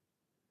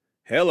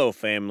Hello,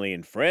 family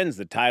and friends.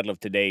 The title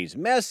of today's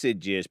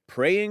message is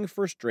Praying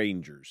for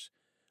Strangers.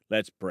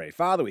 Let's pray.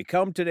 Father, we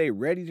come today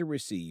ready to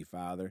receive,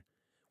 Father.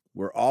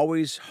 We're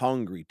always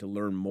hungry to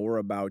learn more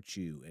about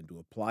you and to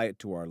apply it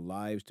to our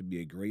lives to be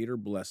a greater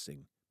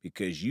blessing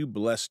because you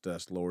blessed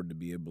us, Lord, to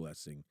be a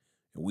blessing.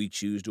 And we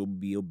choose to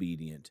be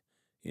obedient.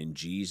 In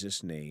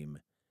Jesus' name,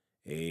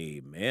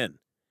 amen.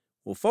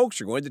 Well, folks,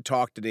 we're going to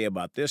talk today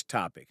about this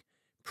topic,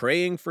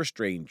 praying for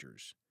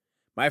strangers.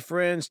 My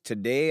friends,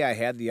 today I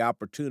had the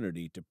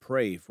opportunity to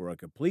pray for a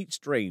complete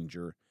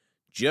stranger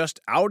just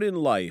out in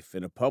life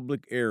in a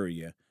public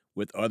area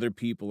with other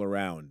people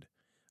around.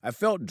 I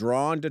felt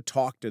drawn to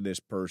talk to this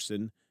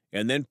person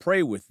and then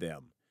pray with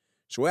them.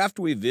 So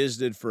after we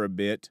visited for a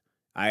bit,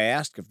 I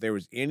asked if there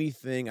was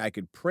anything I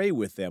could pray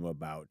with them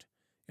about,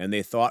 and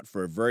they thought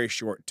for a very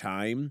short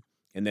time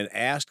and then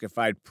asked if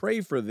I'd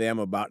pray for them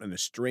about an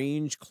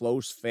estranged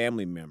close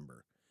family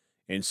member.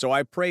 And so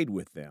I prayed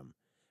with them.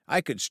 I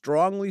could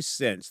strongly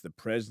sense the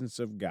presence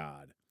of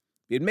God.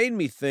 It made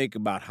me think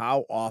about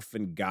how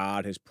often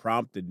God has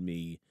prompted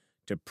me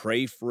to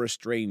pray for a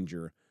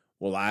stranger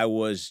while I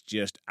was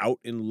just out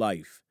in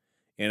life,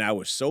 and I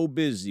was so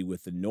busy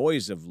with the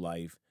noise of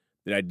life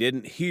that I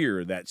didn't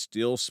hear that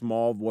still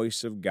small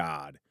voice of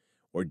God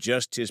or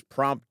just his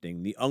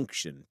prompting, the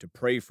unction to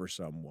pray for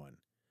someone.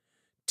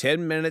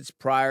 10 minutes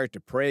prior to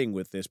praying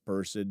with this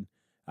person,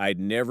 I'd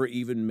never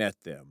even met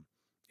them,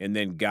 and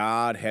then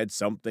God had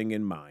something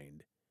in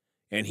mind.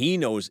 And he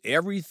knows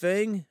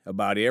everything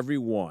about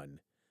everyone,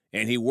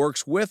 and he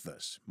works with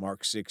us,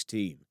 Mark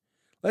 16.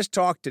 Let's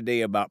talk today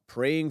about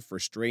praying for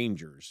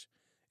strangers,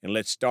 and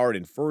let's start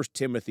in 1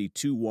 Timothy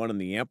 2:1 in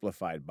the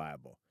Amplified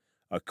Bible,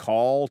 a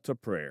call to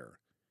prayer.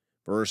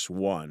 Verse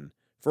 1,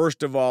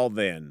 First of all,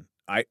 then,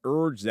 I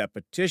urge that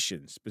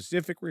petitions,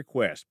 specific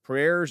requests,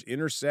 prayers,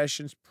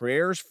 intercessions,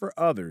 prayers for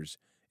others,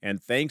 and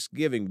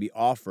thanksgiving be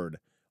offered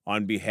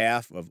on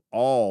behalf of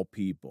all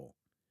people.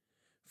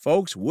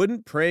 Folks,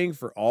 wouldn't praying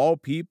for all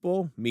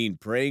people mean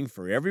praying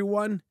for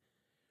everyone?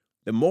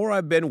 The more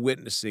I've been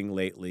witnessing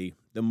lately,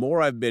 the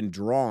more I've been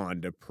drawn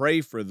to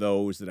pray for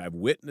those that I've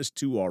witnessed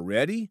to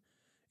already,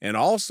 and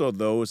also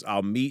those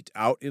I'll meet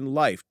out in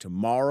life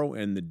tomorrow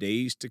and the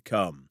days to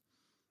come.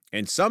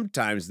 And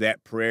sometimes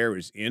that prayer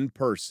is in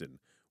person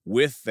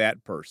with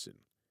that person.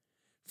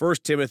 1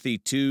 Timothy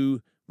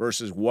 2,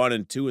 verses 1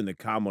 and 2 in the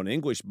Common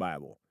English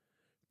Bible.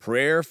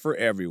 Prayer for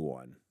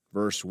everyone.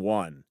 Verse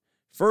 1.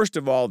 First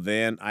of all,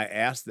 then, I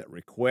ask that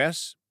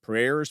requests,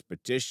 prayers,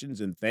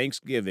 petitions, and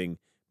thanksgiving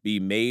be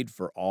made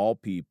for all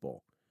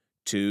people.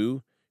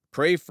 2.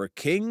 Pray for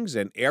kings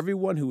and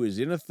everyone who is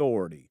in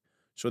authority,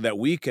 so that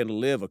we can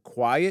live a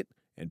quiet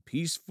and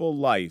peaceful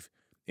life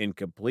in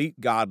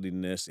complete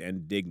godliness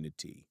and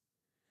dignity.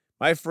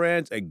 My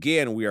friends,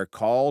 again, we are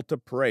called to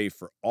pray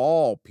for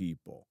all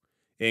people,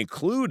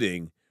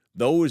 including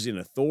those in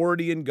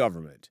authority and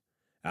government.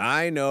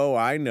 I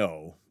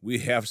know, we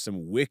have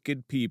some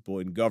wicked people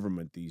in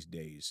government these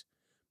days.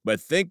 But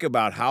think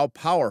about how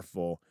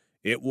powerful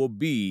it will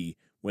be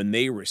when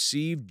they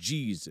receive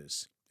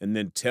Jesus and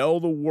then tell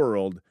the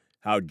world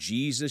how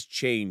Jesus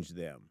changed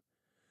them.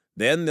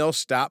 Then they'll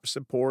stop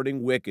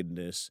supporting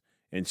wickedness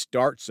and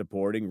start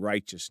supporting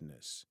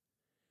righteousness.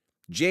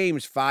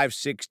 James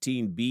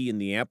 5:16b in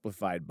the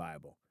Amplified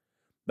Bible.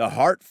 The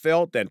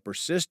heartfelt and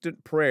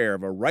persistent prayer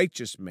of a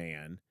righteous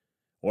man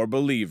or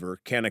believer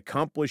can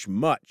accomplish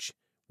much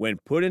when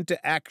put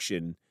into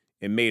action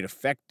and made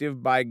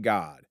effective by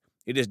God.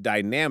 It is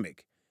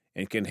dynamic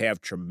and can have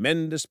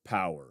tremendous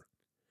power.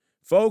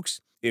 Folks,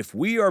 if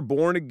we are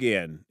born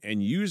again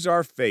and use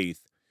our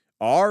faith,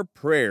 our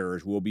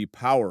prayers will be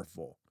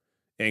powerful,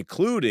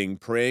 including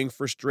praying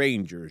for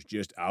strangers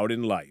just out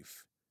in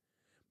life.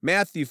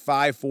 Matthew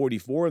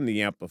 5:44 in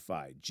the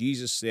Amplified,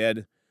 Jesus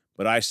said,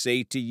 But I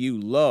say to you,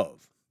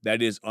 love, that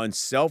is,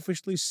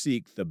 unselfishly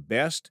seek the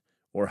best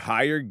or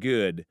higher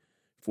good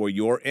for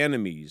your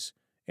enemies,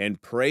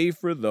 and pray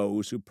for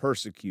those who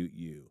persecute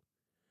you.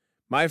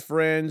 My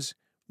friends,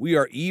 we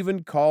are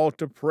even called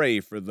to pray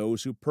for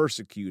those who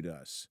persecute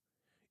us.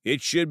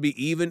 It should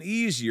be even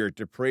easier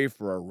to pray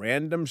for a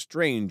random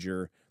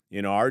stranger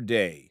in our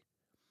day.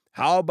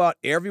 How about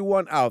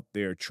everyone out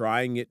there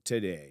trying it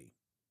today?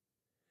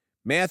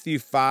 Matthew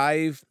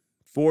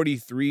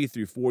 5:43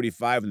 through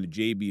 45 in the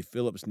J.B.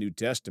 Phillips New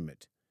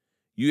Testament.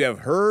 You have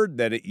heard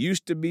that it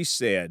used to be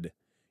said,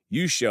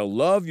 You shall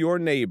love your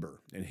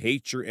neighbor and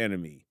hate your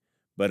enemy.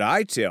 But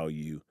I tell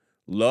you,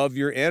 love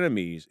your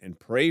enemies and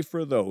pray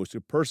for those who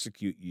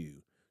persecute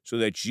you, so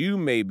that you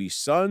may be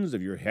sons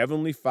of your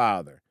heavenly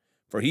Father.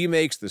 For he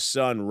makes the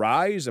sun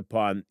rise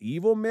upon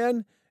evil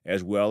men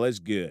as well as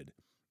good,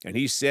 and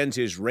he sends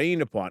his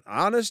rain upon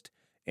honest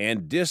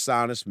and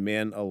dishonest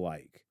men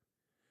alike.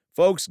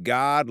 Folks,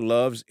 God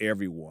loves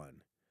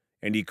everyone,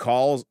 and he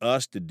calls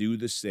us to do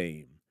the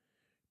same.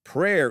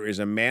 Prayer is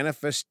a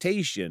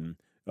manifestation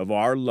of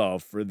our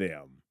love for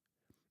them.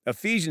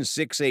 Ephesians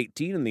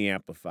 6:18 in the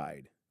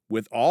Amplified.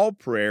 With all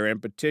prayer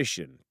and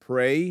petition,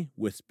 pray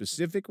with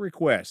specific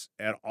requests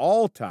at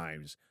all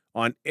times,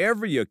 on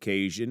every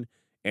occasion,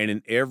 and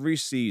in every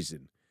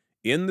season.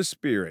 in the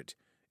Spirit,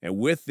 and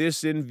with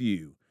this in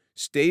view,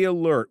 stay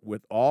alert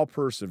with all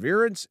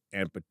perseverance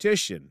and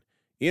petition,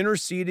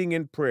 interceding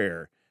in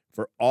prayer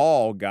for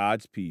all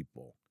God's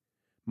people.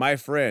 My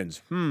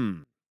friends,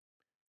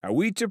 are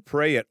we to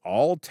pray at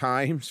all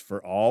times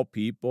for all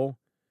people?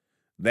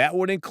 That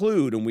would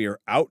include when we are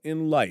out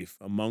in life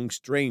among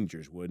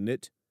strangers, wouldn't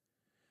it?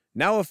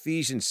 Now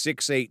Ephesians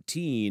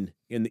 6:18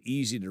 in the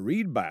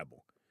easy-to-read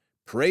Bible.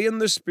 Pray in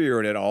the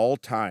Spirit at all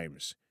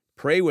times.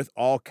 Pray with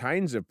all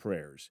kinds of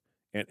prayers,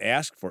 and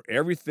ask for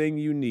everything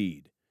you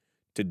need.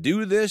 To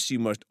do this, you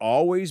must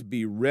always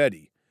be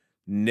ready.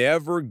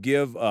 Never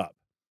give up.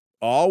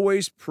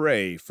 Always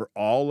pray for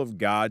all of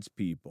God's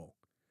people.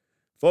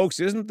 Folks,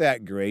 isn't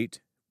that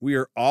great? We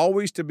are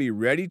always to be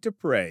ready to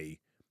pray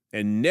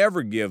and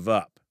never give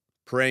up,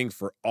 praying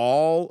for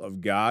all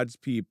of God's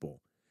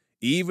people,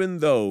 even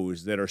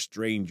those that are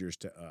strangers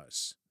to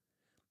us.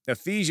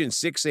 Ephesians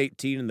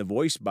 6:18 in the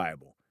Voice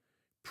Bible.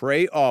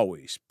 Pray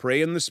always,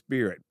 pray in the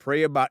Spirit,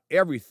 pray about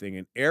everything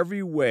in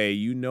every way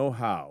you know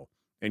how,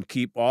 and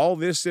keep all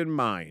this in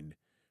mind.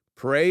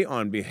 Pray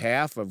on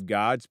behalf of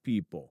God's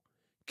people.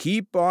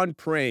 Keep on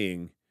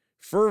praying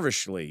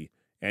fervently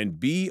and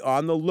be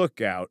on the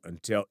lookout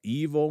until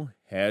evil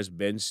has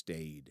been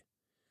stayed.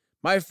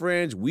 My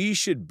friends, we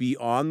should be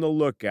on the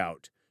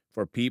lookout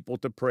for people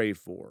to pray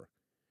for,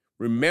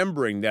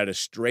 remembering that a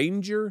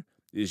stranger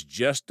is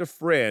just a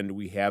friend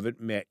we haven't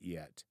met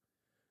yet,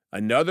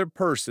 another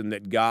person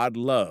that God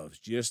loves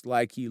just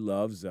like he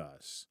loves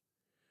us.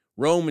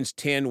 Romans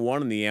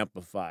 10:1 in the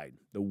Amplified,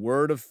 the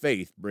word of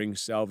faith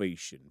brings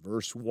salvation.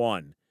 Verse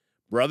 1,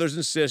 brothers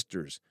and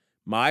sisters,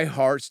 my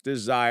heart's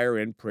desire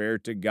and prayer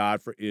to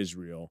God for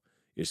Israel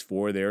is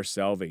for their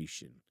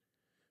salvation.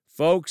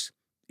 Folks,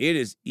 it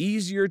is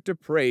easier to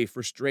pray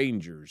for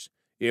strangers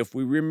if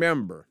we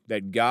remember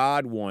that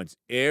God wants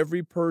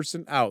every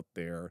person out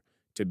there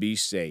to be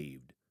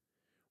saved.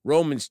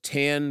 Romans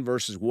 10,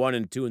 verses 1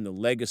 and 2 in the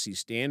Legacy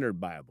Standard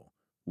Bible.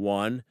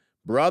 1,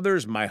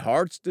 brothers, my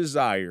heart's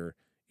desire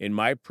and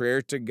my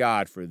prayer to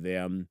God for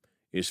them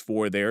is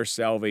for their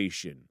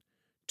salvation.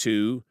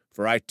 2,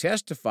 for I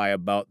testify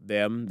about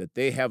them that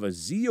they have a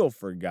zeal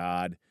for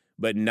God,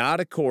 but not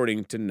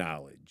according to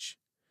knowledge.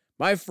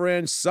 My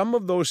friends, some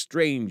of those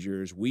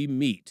strangers we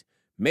meet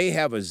may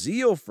have a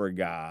zeal for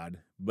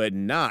God, but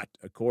not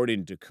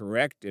according to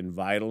correct and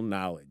vital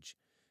knowledge.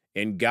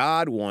 And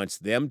God wants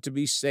them to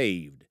be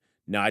saved,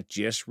 not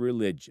just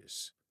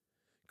religious.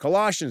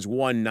 Colossians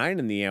 1:9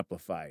 in the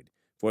Amplified.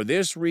 For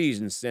this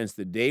reason, since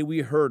the day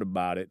we heard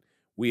about it,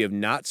 we have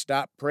not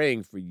stopped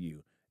praying for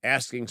you,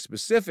 asking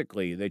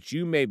specifically that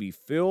you may be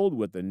filled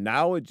with the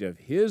knowledge of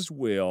His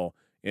will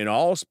in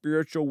all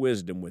spiritual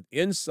wisdom, with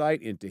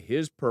insight into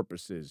His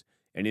purposes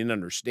and in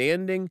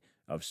understanding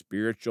of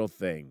spiritual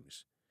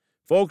things.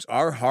 Folks,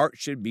 our heart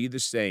should be the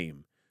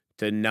same,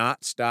 to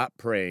not stop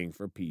praying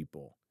for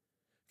people.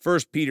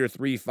 1 Peter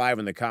 3:5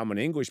 in the Common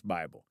English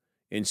Bible.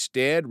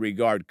 Instead,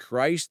 regard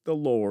Christ the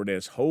Lord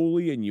as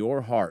holy in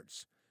your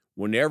hearts.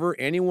 Whenever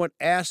anyone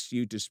asks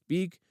you to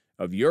speak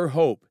of your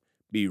hope,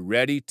 be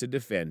ready to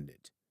defend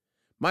it.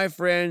 My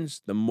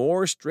friends, the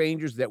more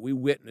strangers that we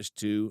witness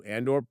to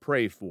and or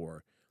pray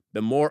for,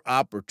 the more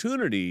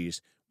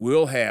opportunities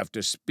we'll have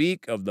to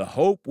speak of the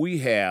hope we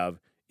have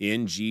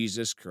in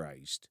Jesus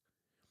Christ.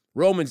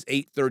 Romans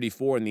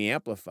 8:34 in the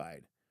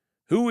Amplified.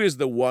 Who is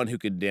the one who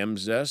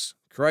condemns us?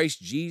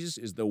 Christ Jesus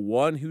is the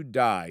one who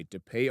died to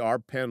pay our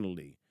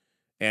penalty,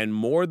 and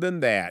more than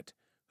that,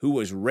 who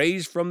was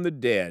raised from the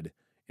dead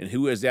and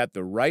who is at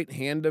the right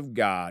hand of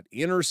God,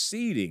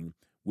 interceding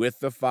with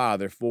the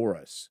Father for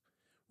us.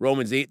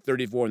 Romans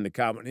 8:34 in the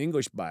Common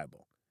English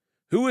Bible.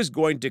 Who is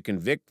going to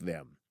convict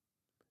them?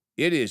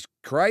 It is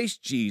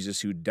Christ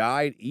Jesus who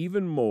died,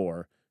 even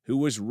more, who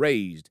was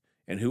raised,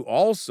 and who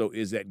also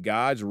is at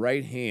God's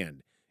right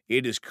hand.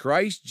 It is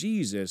Christ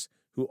Jesus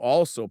who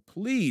also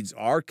pleads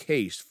our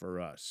case for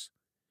us.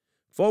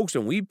 Folks,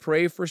 when we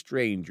pray for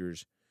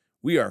strangers,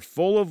 we are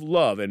full of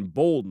love and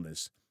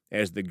boldness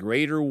as the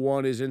greater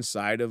one is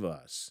inside of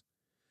us.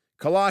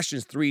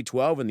 Colossians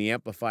 3:12 in the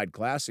Amplified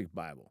Classic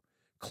Bible.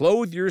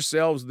 Clothe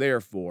yourselves,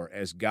 therefore,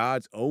 as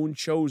God's own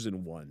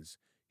chosen ones,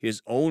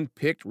 His own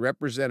picked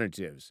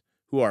representatives,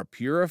 who are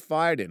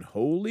purified and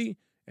holy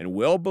and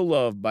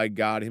well-beloved by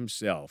God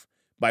Himself,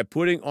 by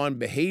putting on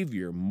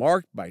behavior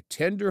marked by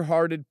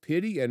tender-hearted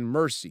pity and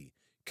mercy,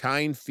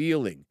 kind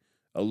feeling,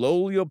 a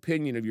lowly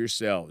opinion of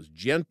yourselves,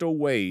 gentle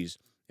ways,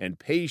 and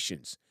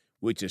patience,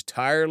 which is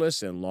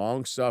tireless and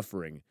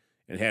long-suffering,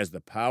 and has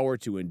the power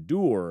to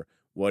endure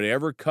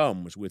whatever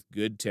comes with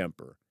good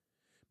temper.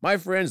 My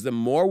friends, the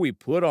more we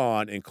put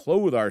on and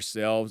clothe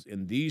ourselves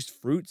in these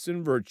fruits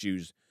and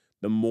virtues,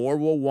 the more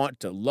we'll want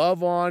to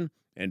love on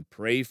and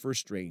pray for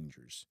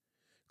strangers.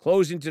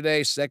 Closing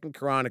today, 2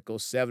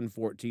 Chronicles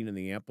 7:14 in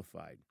the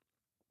Amplified.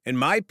 And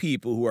my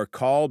people who are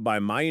called by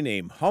my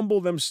name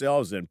humble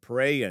themselves and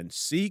pray and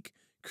seek,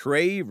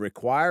 crave,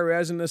 require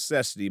as a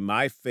necessity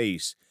my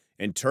face,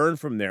 and turn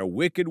from their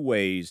wicked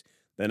ways,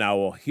 then I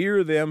will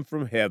hear them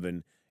from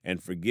heaven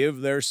and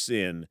forgive their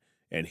sin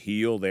and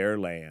heal their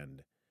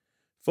land.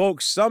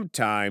 Folks,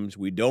 sometimes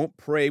we don't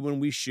pray when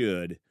we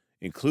should,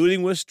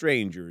 including with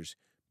strangers,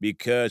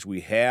 because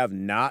we have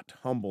not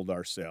humbled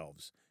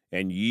ourselves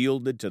and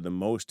yielded to the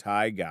Most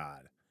High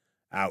God.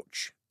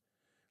 Ouch.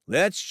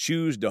 Let's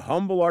choose to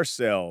humble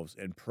ourselves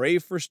and pray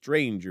for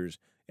strangers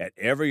at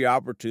every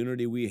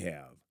opportunity we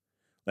have.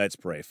 Let's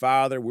pray.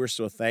 Father, we're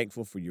so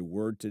thankful for your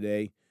word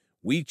today.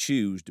 We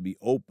choose to be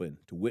open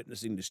to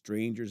witnessing to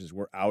strangers as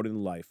we're out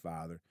in life,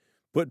 Father.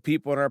 Put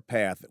people in our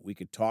path that we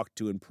could talk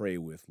to and pray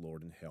with,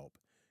 Lord, and help.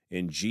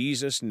 In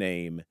Jesus'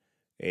 name,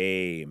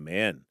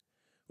 amen.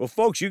 Well,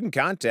 folks, you can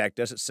contact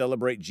us at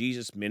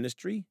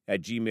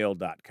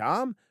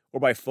celebratejesusministry@gmail.com or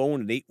by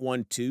phone at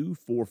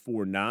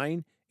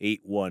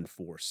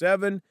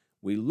 812-449-8147.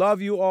 We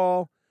love you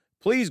all.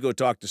 Please go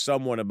talk to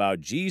someone about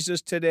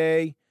Jesus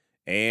today.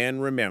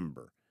 And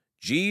remember,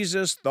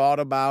 Jesus thought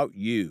about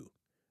you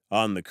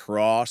on the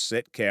cross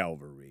at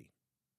Calvary.